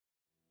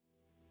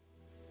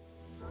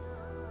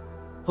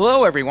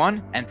Hello,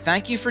 everyone, and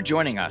thank you for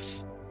joining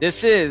us.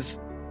 This is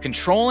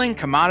Controlling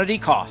Commodity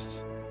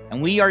Costs, and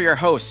we are your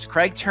hosts,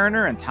 Craig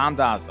Turner and Tom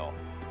Dosdall.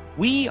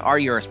 We are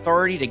your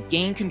authority to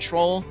gain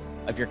control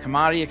of your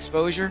commodity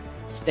exposure,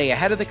 stay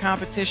ahead of the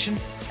competition,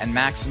 and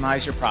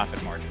maximize your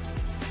profit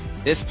margins.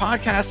 This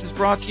podcast is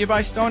brought to you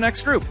by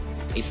StoneX Group,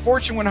 a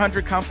Fortune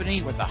 100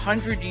 company with a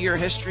 100-year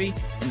history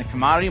in the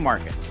commodity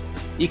markets.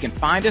 You can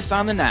find us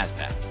on the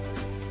NASDAQ.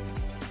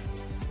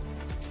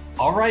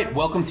 All right,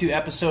 welcome to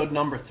episode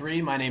number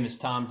 3. My name is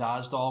Tom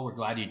Dosdall. We're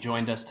glad you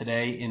joined us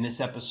today. In this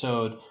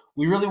episode,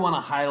 we really want to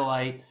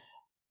highlight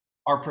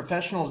our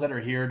professionals that are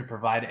here to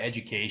provide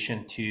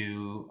education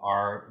to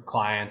our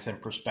clients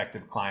and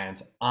prospective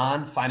clients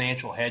on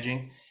financial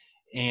hedging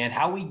and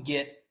how we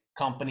get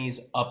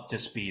companies up to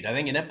speed. I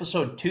think in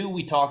episode 2,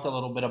 we talked a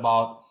little bit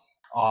about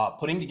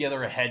putting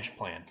together a hedge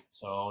plan.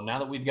 So now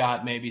that we've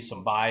got maybe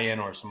some buy-in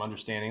or some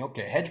understanding,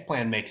 okay, hedge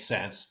plan makes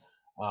sense.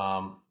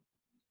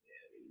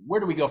 Where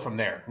do we go from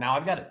there? Now,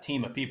 I've got a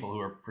team of people who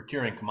are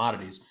procuring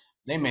commodities.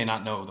 They may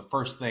not know the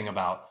first thing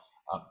about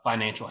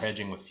financial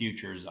hedging with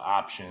futures,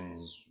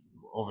 options,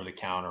 over the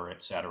counter,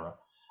 et cetera.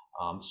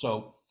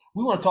 So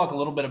we want to talk a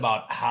little bit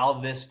about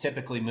how this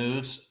typically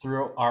moves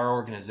through our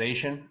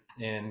organization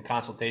in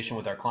consultation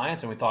with our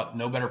clients. And we thought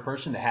no better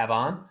person to have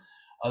on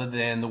other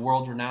than the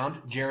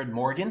world-renowned Jared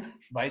Morgan,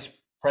 Vice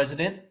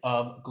President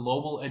of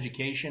Global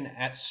Education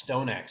at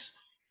StoneX.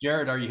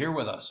 Jared, are you here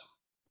with us?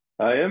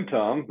 I am,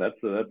 Tom. That's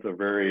a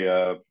very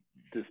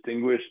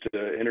distinguished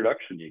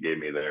introduction you gave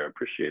me there. I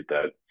appreciate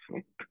that.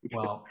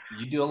 Well,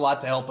 you do a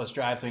lot to help us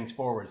drive things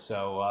forward,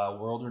 so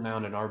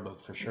world-renowned in our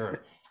book for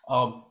sure.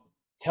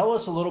 Tell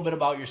us a little bit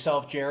about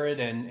yourself, Jared,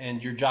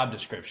 and your job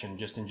description,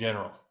 just in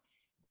general.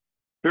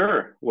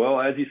 Sure.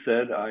 Well, as you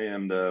said, I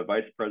am the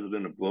Vice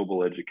President of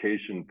Global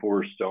Education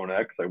for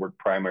StoneX. I work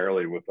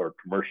primarily with our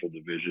commercial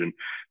division,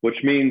 which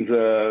means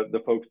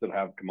the folks that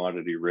have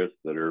commodity risk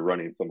that are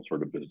running some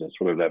sort of business,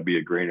 whether that be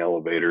a grain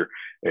elevator,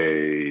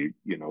 a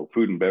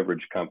food and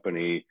beverage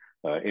company,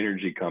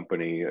 energy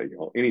company,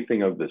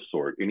 anything of this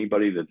sort.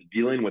 Anybody that's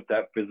dealing with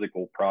that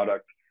physical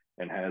product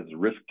and has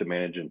risk to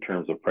manage in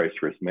terms of price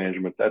risk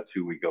management, that's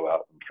who we go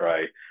out and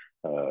try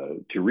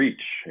to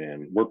reach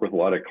and work with a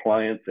lot of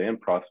clients and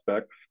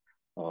prospects.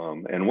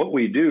 And what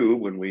we do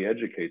when we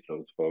educate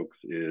those folks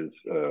is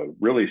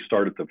really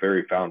start at the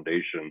very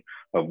foundation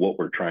of what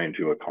we're trying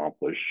to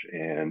accomplish.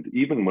 And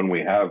even when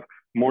we have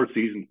more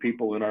seasoned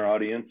people in our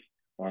audience,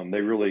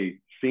 they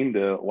really seem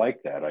to like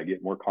that. I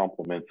get more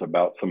compliments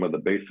about some of the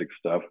basic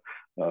stuff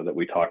that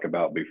we talk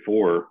about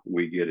before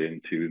we get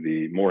into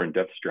the more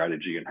in-depth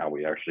strategy and how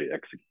we actually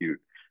execute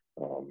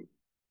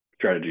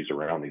strategies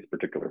around these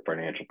particular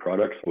financial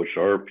products, which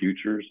are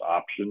futures,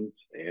 options,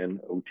 and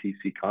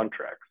OTC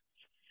contracts.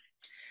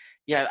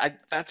 Yeah,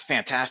 that's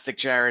fantastic,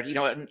 Jared.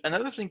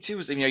 Another thing too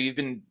is, you've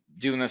been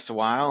doing this a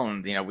while,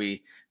 and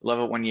we love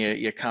it when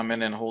you come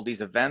in and hold these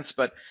events.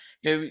 But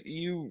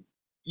you've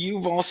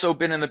also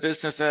been in the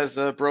business as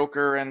a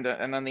broker and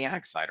on the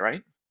ag side,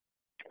 right?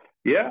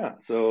 Yeah.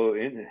 So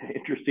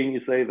interesting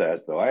you say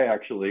that. So I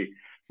actually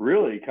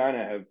really kind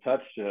of have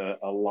touched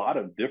a lot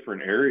of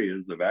different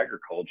areas of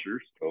agriculture.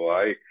 So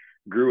I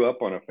grew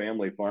up on a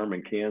family farm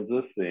in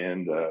Kansas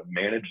and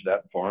managed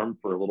that farm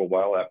for a little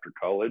while after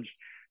college.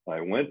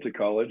 I went to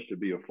college to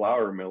be a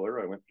flour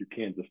miller. I went through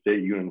Kansas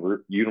State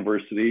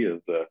University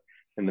in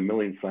the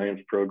milling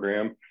science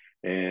program.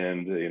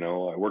 And,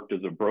 I worked as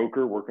a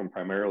broker, working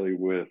primarily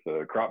with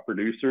crop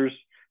producers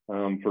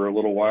for a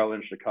little while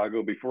in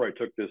Chicago before I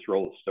took this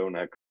role at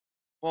StoneX.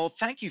 Well,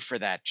 thank you for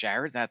that,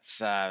 Jared. That's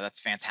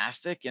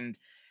fantastic. And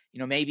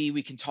maybe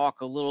we can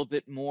talk a little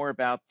bit more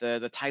about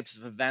the types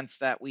of events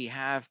that we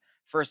have.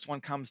 First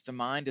one comes to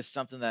mind is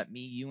something that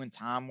me, you, and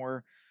Tom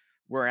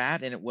were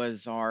at, and it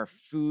was our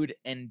Food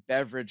and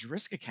Beverage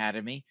Risk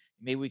Academy.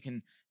 Maybe we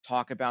can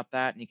talk about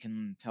that, and you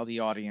can tell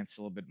the audience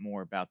a little bit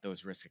more about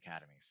those risk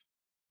academies.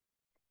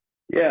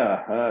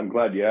 Yeah, I'm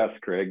glad you asked,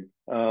 Craig.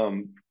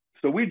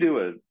 So we do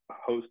a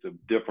host of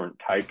different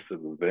types of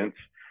events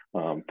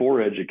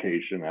for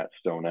education at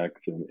StoneX,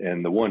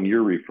 and the one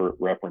you're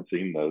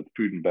referencing, the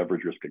Food and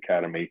Beverage Risk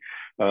Academy,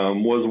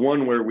 was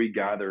one where we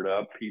gathered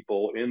up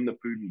people in the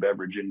food and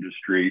beverage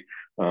industry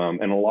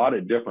and a lot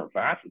of different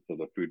facets of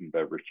the food and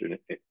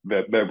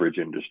beverage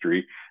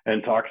industry,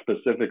 and talked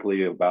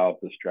specifically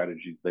about the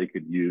strategies they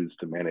could use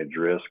to manage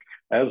risk,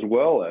 as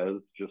well as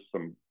just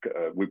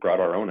we brought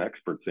our own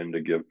experts in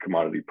to give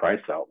commodity price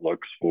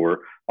outlooks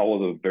for all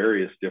of the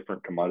various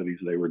different commodities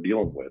they were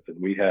dealing with.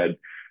 And we had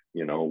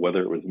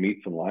whether it was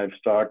meats and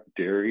livestock,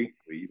 dairy,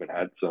 we even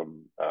had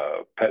some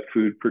pet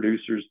food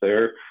producers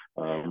there,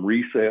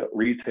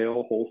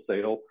 retail,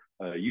 wholesale,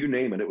 you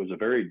name it. It was a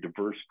very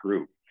diverse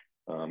group.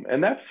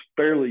 And that's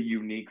fairly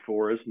unique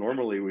for us.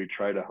 Normally, we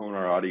try to hone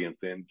our audience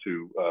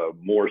into a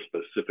more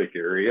specific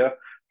area,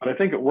 but I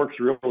think it works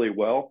really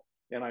well.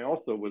 And I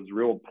also was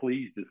real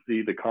pleased to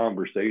see the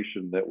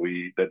conversation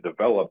that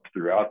developed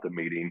throughout the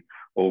meeting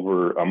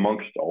over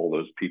amongst all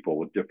those people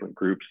with different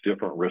groups,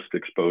 different risk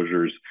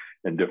exposures,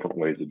 and different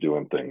ways of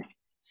doing things.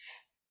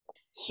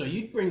 So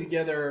you bring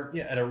together,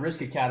 yeah, at a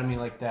risk academy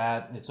like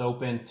that, it's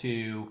open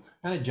to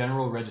kind of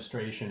general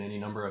registration. Any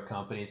number of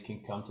companies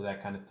can come to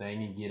that kind of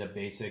thing and get a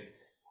basic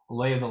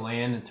lay of the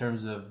land in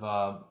terms of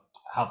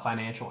how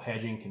financial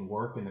hedging can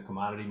work in the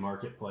commodity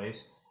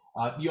marketplace.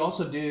 You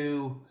also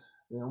do,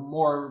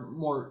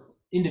 more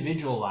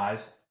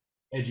individualized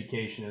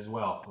education as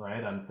well,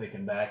 right? I'm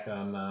thinking back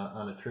on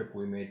a trip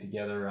we made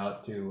together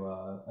out to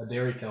a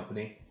dairy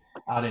company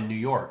out in New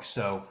York.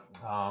 So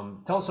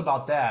tell us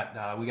about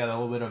that. We got a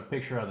little bit of a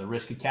picture of the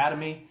Risk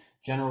Academy,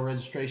 general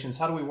registrations.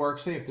 How do we work?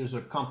 Say if there's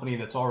a company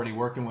that's already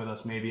working with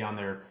us, maybe on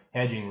their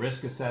hedging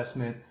risk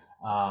assessment,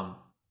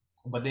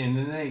 but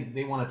then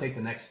they want to take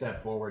the next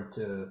step forward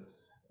to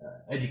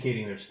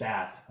educating their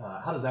staff.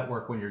 How does that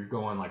work when you're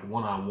going like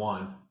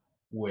one-on-one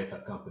with a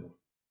company?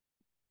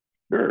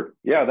 Sure.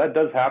 Yeah, that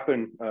does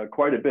happen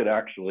quite a bit,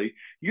 actually.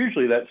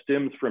 Usually that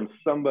stems from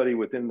somebody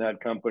within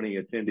that company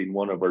attending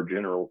one of our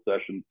general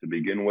sessions to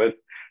begin with.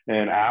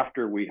 And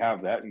after we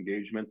have that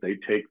engagement, they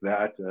take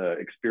that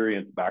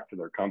experience back to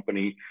their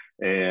company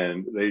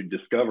and they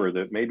discover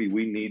that maybe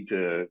we need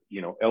to,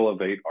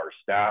 elevate our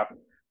staff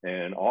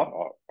and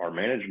our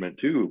management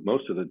too,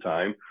 most of the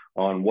time,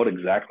 on what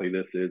exactly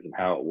this is and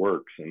how it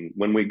works. And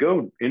when we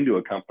go into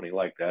a company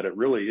like that, it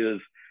really is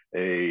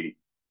a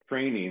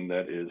training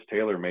that is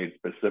tailor-made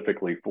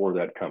specifically for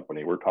that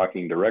company. We're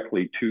talking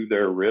directly to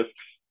their risks,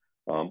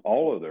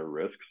 all of their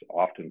risks,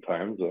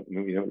 oftentimes,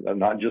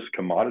 not just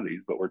commodities,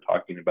 but we're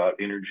talking about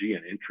energy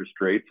and interest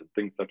rates and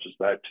things such as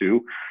that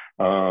too.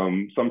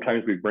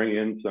 Sometimes we bring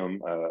in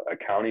some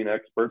accounting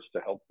experts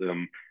to help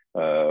them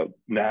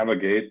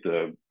navigate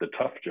the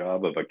tough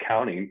job of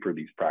accounting for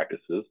these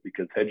practices,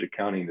 because hedge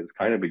accounting is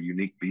kind of a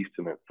unique beast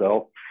in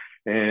itself.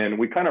 And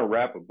we kind of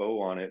wrap a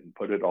bow on it and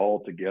put it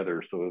all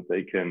together so that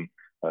they can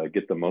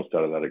get the most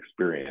out of that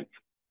experience.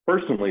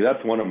 Personally,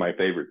 that's one of my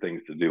favorite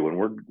things to do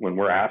when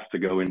we're asked to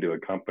go into a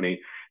company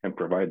and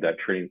provide that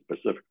training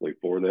specifically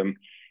for them.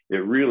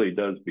 It really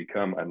does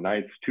become a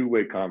nice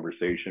two-way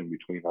conversation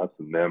between us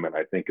and them, and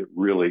I think it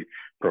really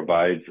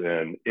provides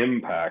an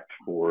impact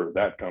for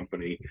that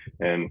company.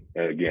 And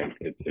again,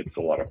 it's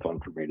a lot of fun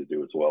for me to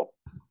do as well.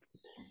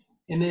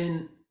 And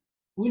then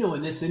we know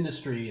in this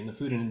industry, in the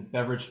food and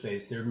beverage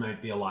space, there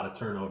might be a lot of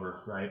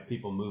turnover, right?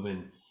 People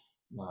moving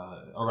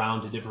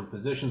around to different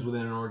positions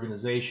within an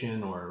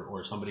organization,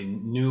 or somebody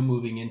new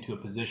moving into a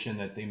position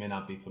that they may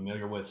not be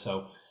familiar with.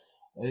 So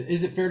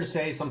is it fair to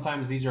say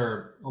sometimes these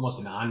are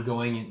almost an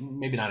ongoing,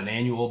 maybe not an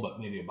annual, but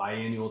maybe a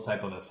biannual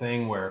type of a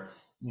thing where,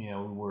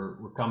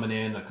 we're coming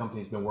in, a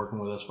company's been working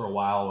with us for a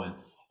while,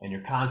 and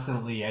you're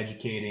constantly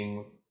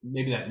educating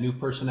maybe that new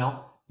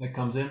personnel that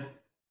comes in?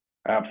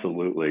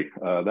 Absolutely.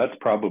 That's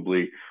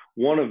probably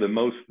one of the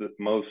most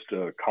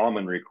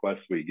common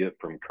requests we get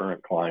from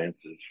current clients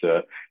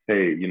is,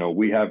 hey,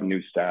 we have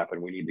new staff and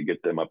we need to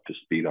get them up to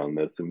speed on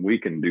this. And we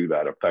can do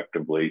that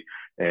effectively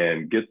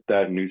and get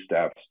that new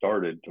staff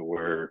started to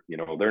where,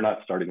 they're not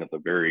starting at the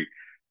very,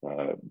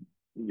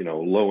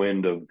 low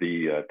end of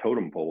the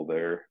totem pole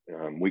there.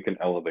 We can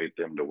elevate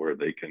them to where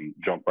they can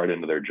jump right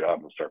into their job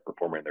and start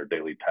performing their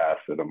daily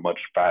tasks at a much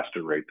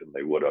faster rate than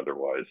they would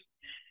otherwise.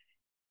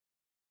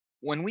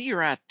 When we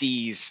are at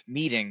these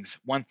meetings,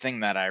 one thing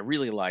that I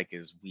really like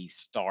is we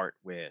start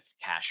with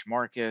cash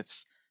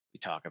markets. We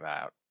talk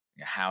about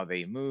how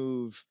they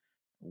move,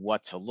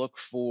 what to look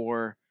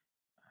for,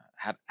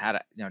 how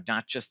to,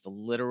 not just the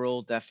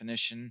literal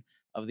definition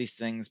of these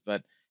things,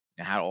 but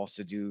how to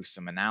also do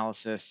some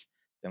analysis.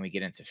 Then we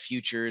get into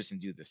futures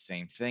and do the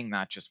same thing,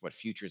 not just what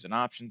futures and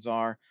options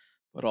are,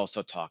 but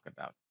also talk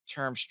about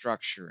term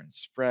structure and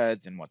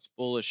spreads and what's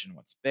bullish and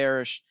what's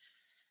bearish.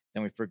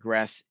 Then we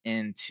progress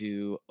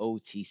into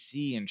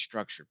OTC and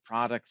structured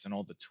products and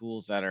all the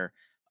tools that are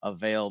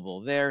available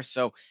there.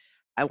 So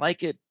I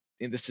like it.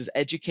 And this is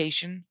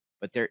education,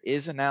 but there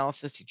is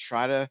analysis. You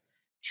try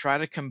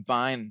to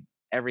combine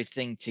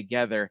everything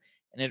together,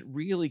 and it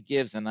really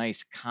gives a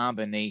nice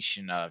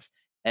combination of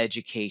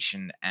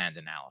education and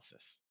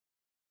analysis.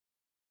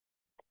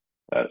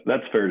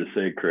 That's fair to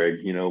say, Craig.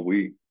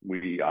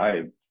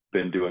 I've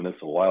been doing this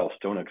a while.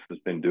 StoneX has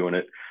been doing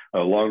it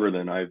longer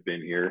than I've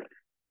been here.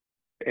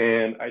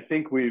 And I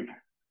think we've,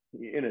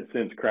 in a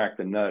sense, cracked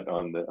the nut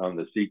on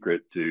the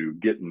secret to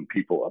getting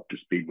people up to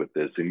speed with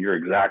this. And you're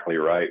exactly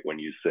right when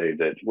you say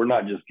that we're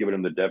not just giving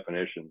them the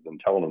definitions and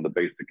telling them the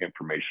basic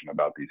information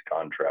about these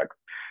contracts.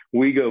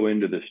 We go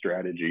into the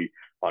strategy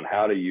on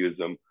how to use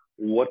them,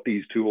 what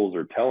these tools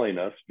are telling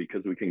us,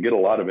 because we can get a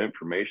lot of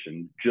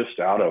information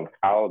just out of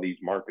how these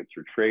markets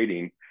are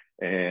trading,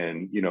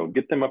 and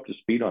get them up to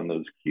speed on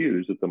those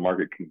cues that the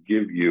market can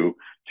give you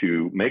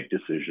to make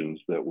decisions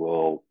that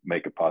will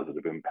make a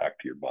positive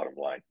impact to your bottom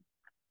line.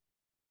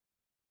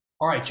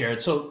 All right,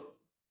 Jared. So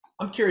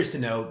I'm curious to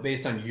know,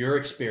 based on your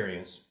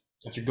experience,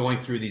 after going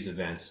through these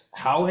events,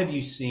 how have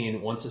you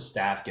seen, once a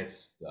staff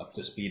gets up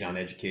to speed on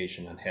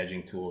education, on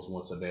hedging tools,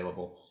 what's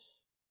available,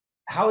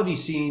 how have you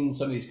seen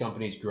some of these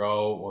companies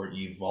grow or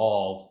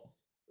evolve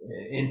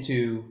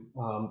into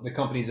the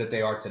companies that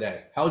they are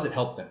today? How has it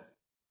helped them?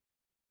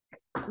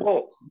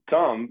 Well,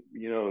 Tom,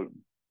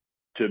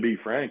 to be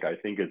frank, I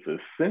think it's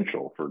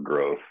essential for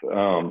growth.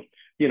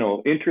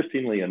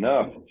 Interestingly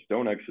enough,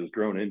 StoneX has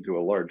grown into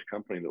a large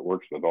company that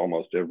works with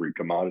almost every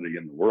commodity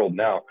in the world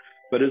now.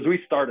 But as we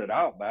started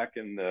out back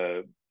in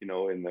the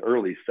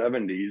early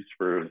 70s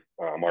for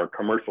our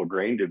commercial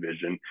grain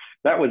division,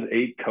 that was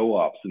 8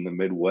 co-ops in the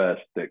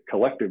Midwest that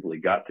collectively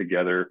got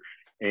together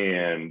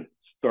and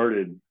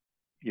started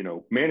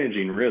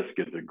managing risk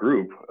as a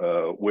group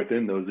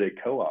within those 8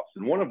 co-ops.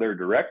 And one of their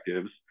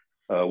directives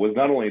was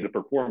not only to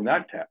perform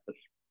that task,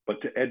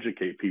 but to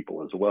educate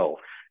people as well.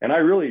 And I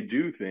really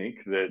do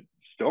think that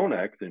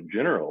StoneX in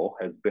general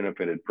has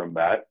benefited from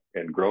that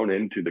and grown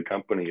into the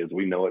company as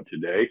we know it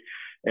today.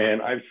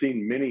 And I've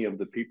seen many of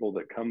the people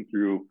that come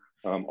through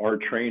our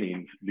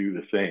trainings do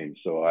the same.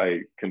 So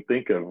I can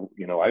think of,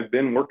 I've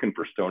been working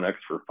for StoneX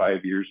for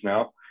 5 years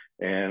now,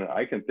 and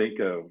I can think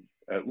of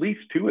at least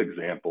 2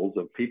 examples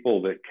of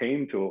people that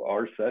came to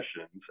our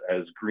sessions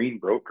as green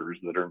brokers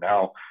that are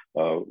now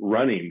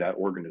running that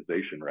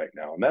organization right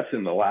now. And that's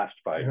in the last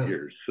 5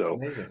 years.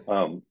 So,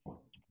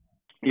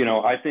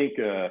 I think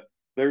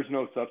there's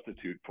no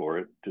substitute for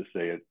it, to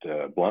say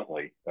it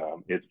bluntly.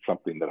 It's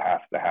something that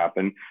has to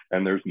happen.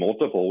 And there's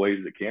multiple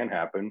ways it can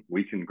happen.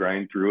 We can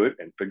grind through it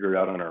and figure it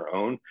out on our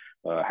own,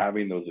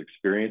 having those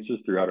experiences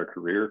throughout our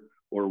career,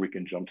 or we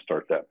can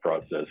jumpstart that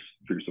process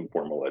through some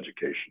formal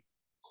education.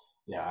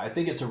 Yeah, I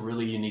think it's a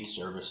really unique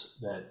service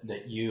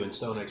that you and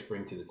StoneX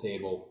bring to the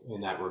table in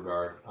that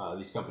regard.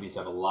 These companies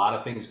have a lot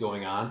of things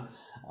going on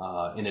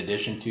in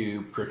addition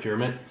to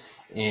procurement,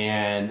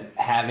 and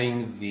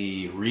having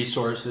the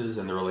resources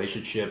and the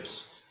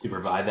relationships to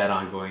provide that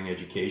ongoing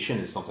education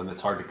is something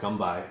that's hard to come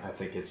by. I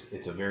think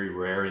it's a very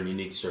rare and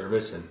unique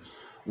service, and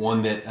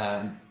one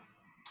that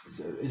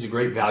is a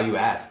great value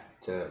add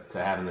to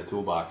have in the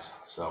toolbox.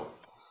 So.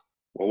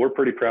 Well, we're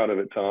pretty proud of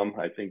it, Tom.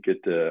 I think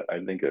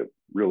it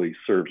really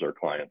serves our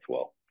clients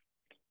well.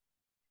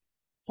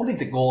 I think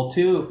the goal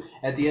too,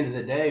 at the end of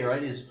the day,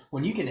 right, is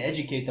when you can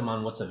educate them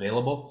on what's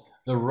available,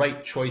 the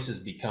right choices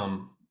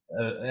become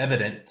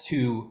evident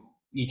to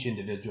each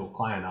individual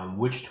client on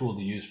which tool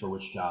to use for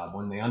which job.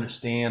 When they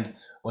understand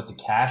what the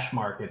cash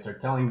markets are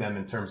telling them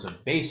in terms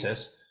of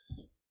basis,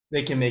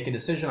 they can make a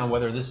decision on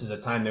whether this is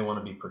a time they want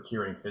to be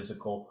procuring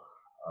physical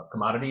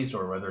commodities,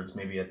 or whether it's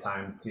maybe a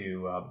time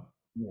to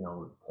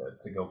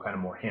go kind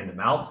of more hand to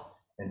mouth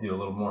and do a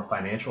little more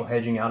financial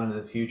hedging out into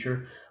the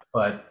future.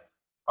 But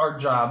our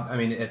job,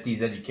 at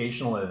these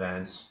educational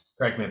events,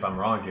 correct me if I'm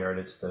wrong, Jared,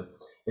 is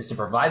to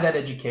provide that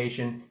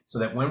education so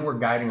that when we're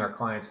guiding our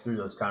clients through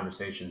those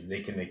conversations,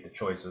 they can make the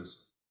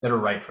choices that are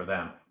right for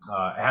them,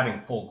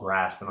 having full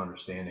grasp and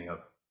understanding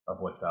of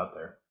what's out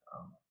there.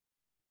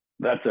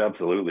 That's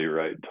absolutely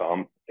right,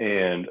 Tom.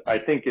 And I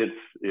think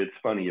it's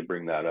funny you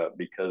bring that up,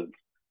 because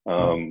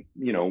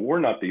we're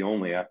not the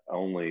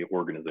only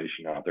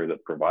organization out there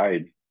that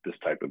provides this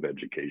type of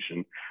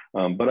education.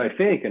 But I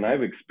think, and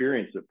I've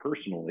experienced it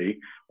personally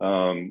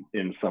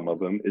in some of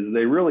them, is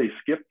they really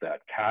skip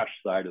that cash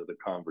side of the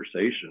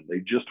conversation. They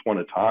just want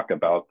to talk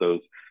about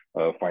those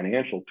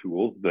financial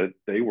tools that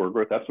they work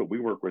with. That's what we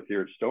work with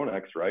here at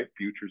StoneX, right?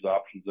 Futures,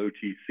 options,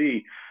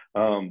 OTC.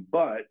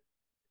 But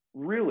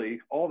really,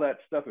 all that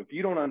stuff, if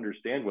you don't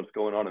understand what's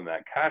going on in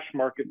that cash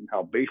market and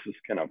how basis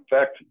can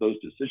affect those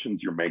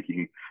decisions you're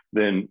making,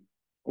 then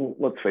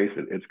let's face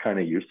it, it's kind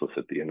of useless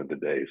at the end of the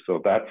day. So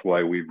that's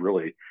why we've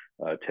really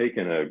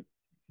taken a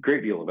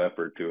great deal of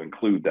effort to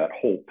include that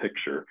whole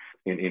picture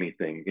in any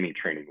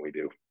training we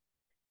do.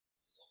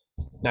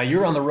 Now,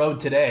 you're on the road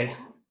today.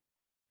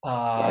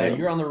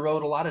 You're on the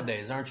road a lot of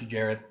days, aren't you,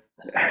 Jared?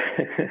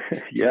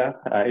 Yeah,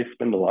 I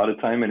spend a lot of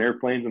time in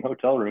airplanes and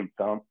hotel rooms,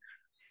 Tom.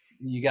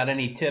 You got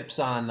any tips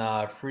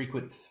on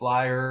frequent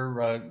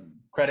flyer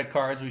credit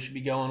cards we should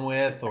be going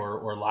with,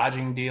 or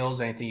lodging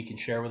deals? Anything you can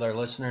share with our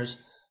listeners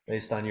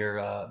based on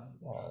your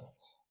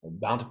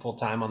bountiful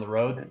time on the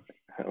road?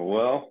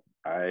 Well,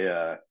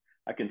 I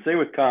can say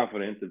with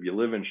confidence, if you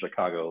live in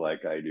Chicago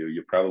like I do,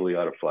 you probably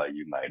ought to fly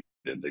United.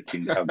 They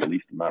seem to have the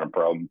least amount of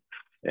problems,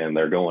 and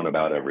they're going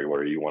about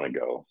everywhere you want to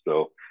go.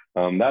 So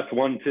that's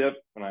one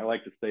tip. And I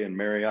like to stay in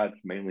Marriott's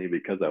mainly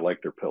because I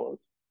like their pillows.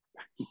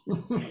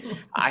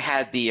 I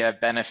had the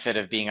benefit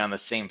of being on the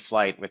same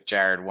flight with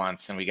Jared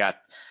once, and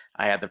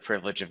I had the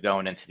privilege of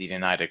going into the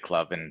United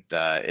Club, and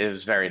it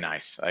was very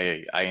nice.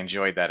 I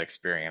enjoyed that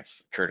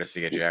experience,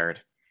 courtesy of Jared.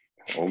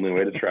 Only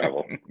way to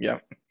travel. Yeah.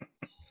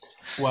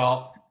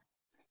 Well,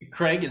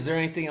 Craig, is there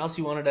anything else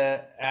you wanted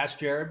to ask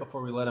Jared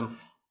before we let him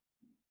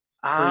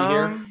free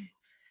here?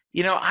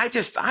 I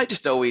just like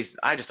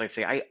to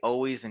say, I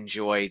always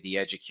enjoy the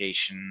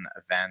education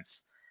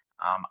events.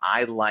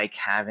 I like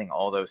having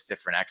all those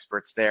different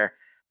experts there.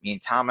 Me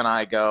and Tom and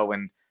I go,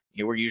 and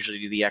we're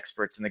usually the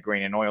experts in the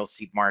grain and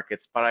oilseed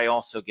markets, but I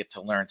also get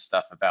to learn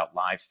stuff about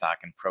livestock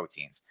and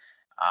proteins,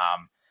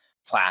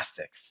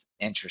 plastics,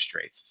 interest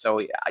rates.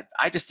 So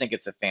I just think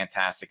it's a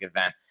fantastic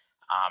event.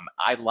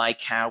 I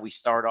like how we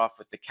start off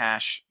with the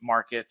cash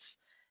markets,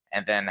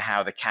 and then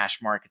how the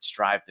cash markets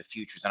drive the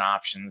futures and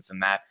options,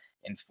 and that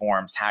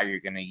informs how you're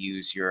going to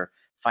use your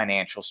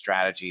financial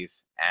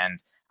strategies. And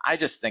I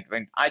just think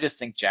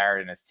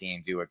Jared and his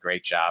team do a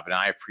great job, and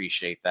I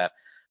appreciate that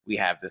we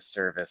have this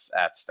service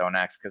at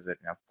StoneX because it,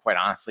 quite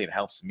honestly, it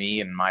helps me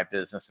and my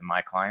business and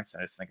my clients.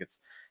 And I just think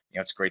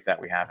it's great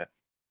that we have it.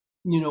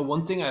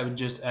 One thing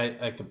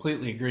I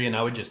completely agree, and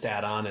I would just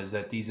add on is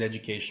that these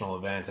educational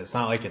events, it's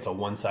not like it's a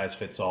one size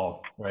fits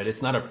all, right?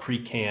 It's not a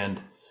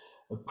pre-canned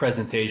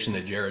presentation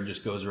that Jared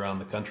just goes around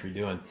the country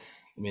doing.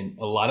 I mean,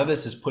 a lot of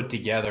this is put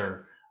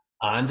together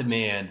on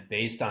demand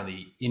based on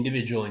the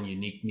individual and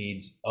unique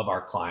needs of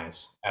our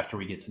clients after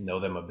we get to know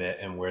them a bit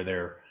and where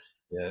their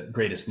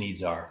greatest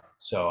needs are.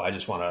 So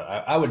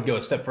I would go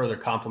a step further,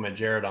 compliment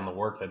Jared on the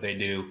work that they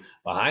do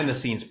behind the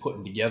scenes,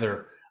 putting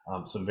together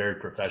some very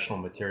professional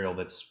material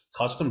that's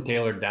custom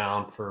tailored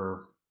down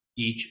for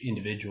each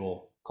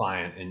individual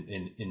client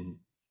in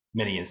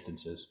many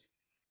instances.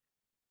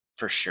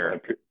 For sure. I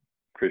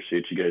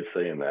appreciate you guys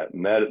saying that.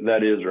 And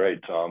that is right,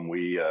 Tom.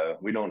 We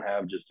don't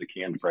have just a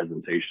canned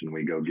presentation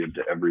we go give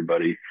to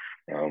everybody.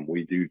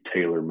 We do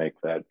tailor make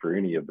that for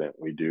any event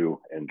we do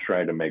and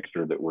try to make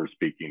sure that we're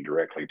speaking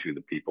directly to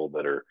the people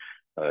that are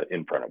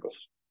in front of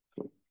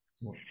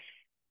us.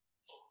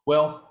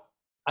 Well,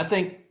 I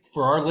think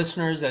for our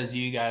listeners, as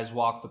you guys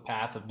walk the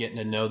path of getting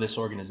to know this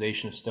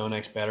organization of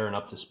StoneX better and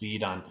up to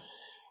speed on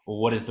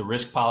what is the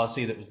risk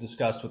policy that was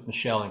discussed with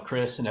Michelle and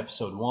Chris in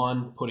episode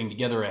 1, putting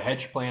together a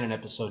hedge plan in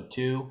episode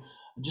 2.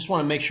 I just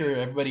want to make sure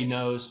everybody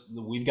knows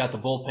that we've got the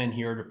bullpen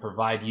here to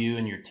provide you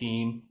and your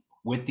team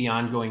with the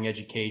ongoing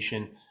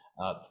education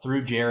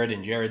through Jared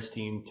and Jared's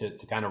team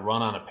to kind of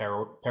run on a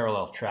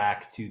parallel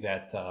track to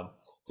that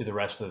to the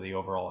rest of the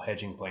overall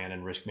hedging plan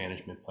and risk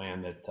management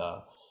plan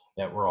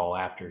that we're all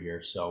after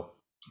here. So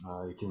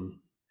you can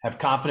have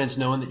confidence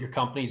knowing that your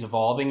company's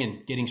evolving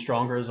and getting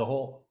stronger as a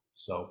whole.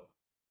 So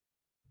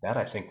that,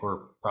 I think we're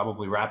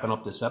probably wrapping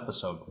up this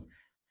episode.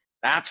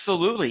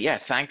 Absolutely. Yeah.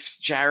 Thanks,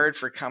 Jared,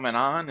 for coming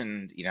on.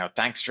 And,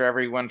 thanks to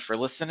everyone for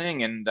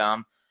listening. And,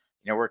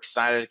 we're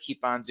excited to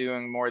keep on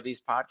doing more of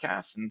these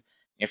podcasts. And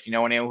if you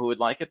know anyone who would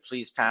like it,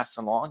 please pass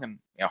it along. And,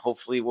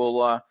 hopefully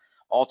we'll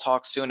all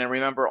talk soon. And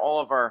remember, all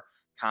of our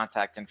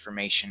contact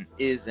information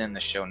is in the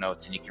show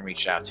notes, and you can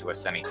reach out to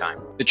us anytime.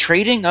 The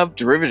trading of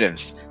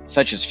derivatives,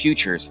 such as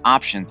futures,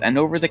 options, and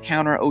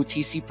over-the-counter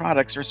OTC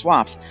products or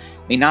swaps,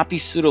 may not be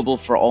suitable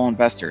for all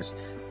investors.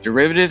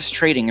 Derivatives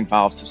trading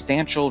involves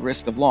substantial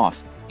risk of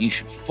loss, and you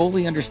should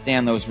fully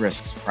understand those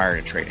risks prior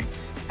to trading.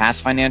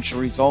 Past financial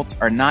results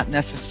are not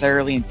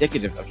necessarily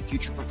indicative of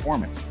future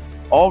performance.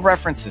 All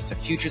references to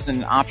futures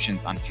and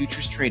options on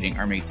futures trading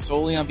are made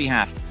solely on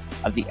behalf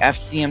of the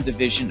FCM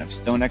division of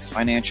StoneX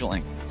Financial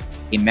Inc.,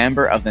 a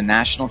member of the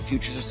National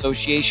Futures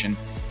Association,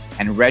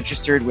 and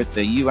registered with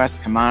the U.S.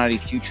 Commodity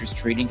Futures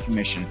Trading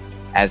Commission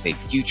as a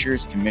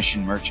Futures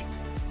Commission merchant.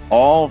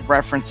 All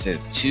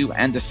references to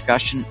and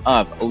discussion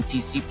of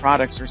OTC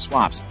products or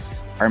swaps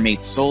are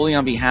made solely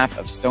on behalf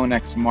of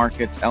StoneX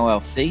Markets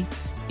LLC,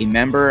 a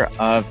member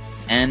of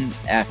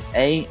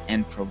NFA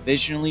and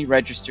provisionally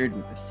registered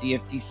with the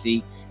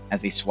CFTC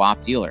as a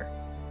swap dealer.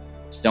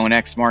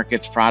 StoneX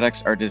Markets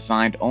products are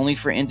designed only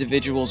for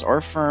individuals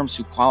or firms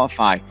who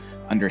qualify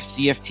under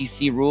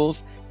CFTC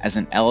rules as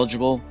an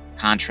eligible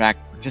contract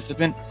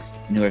participant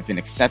and who have been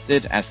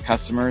accepted as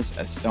customers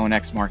of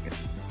StoneX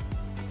Markets.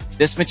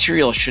 This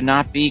material should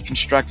not be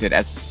constructed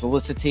as a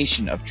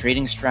solicitation of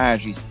trading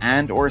strategies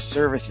and/or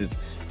services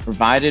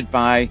provided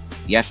by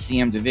the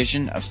FCM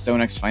division of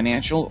StoneX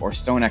Financial or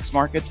StoneX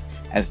Markets,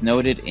 as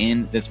noted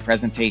in this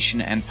presentation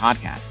and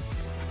podcast.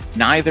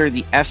 Neither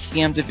the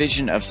FCM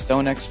division of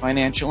StoneX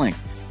Financial Inc.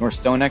 nor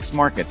StoneX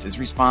Markets is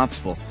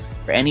responsible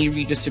for any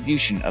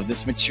redistribution of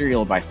this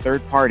material by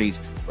third parties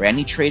or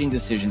any trading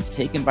decisions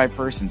taken by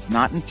persons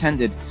not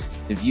intended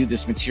to view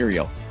this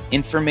material.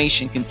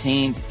 Information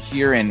contained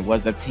herein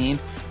was obtained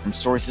from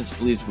sources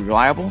believed to be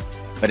reliable,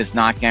 but is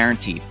not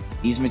guaranteed.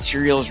 These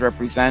materials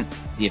represent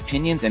the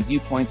opinions and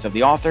viewpoints of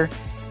the author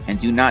and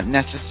do not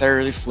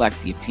necessarily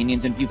reflect the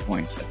opinions and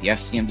viewpoints of the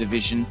FCM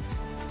division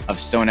of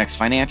StoneX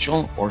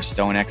Financial or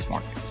StoneX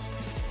Markets.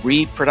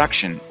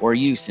 Reproduction or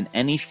use in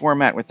any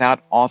format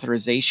without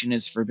authorization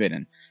is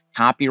forbidden.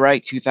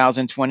 Copyright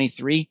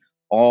 2023,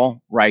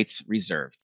 all rights reserved.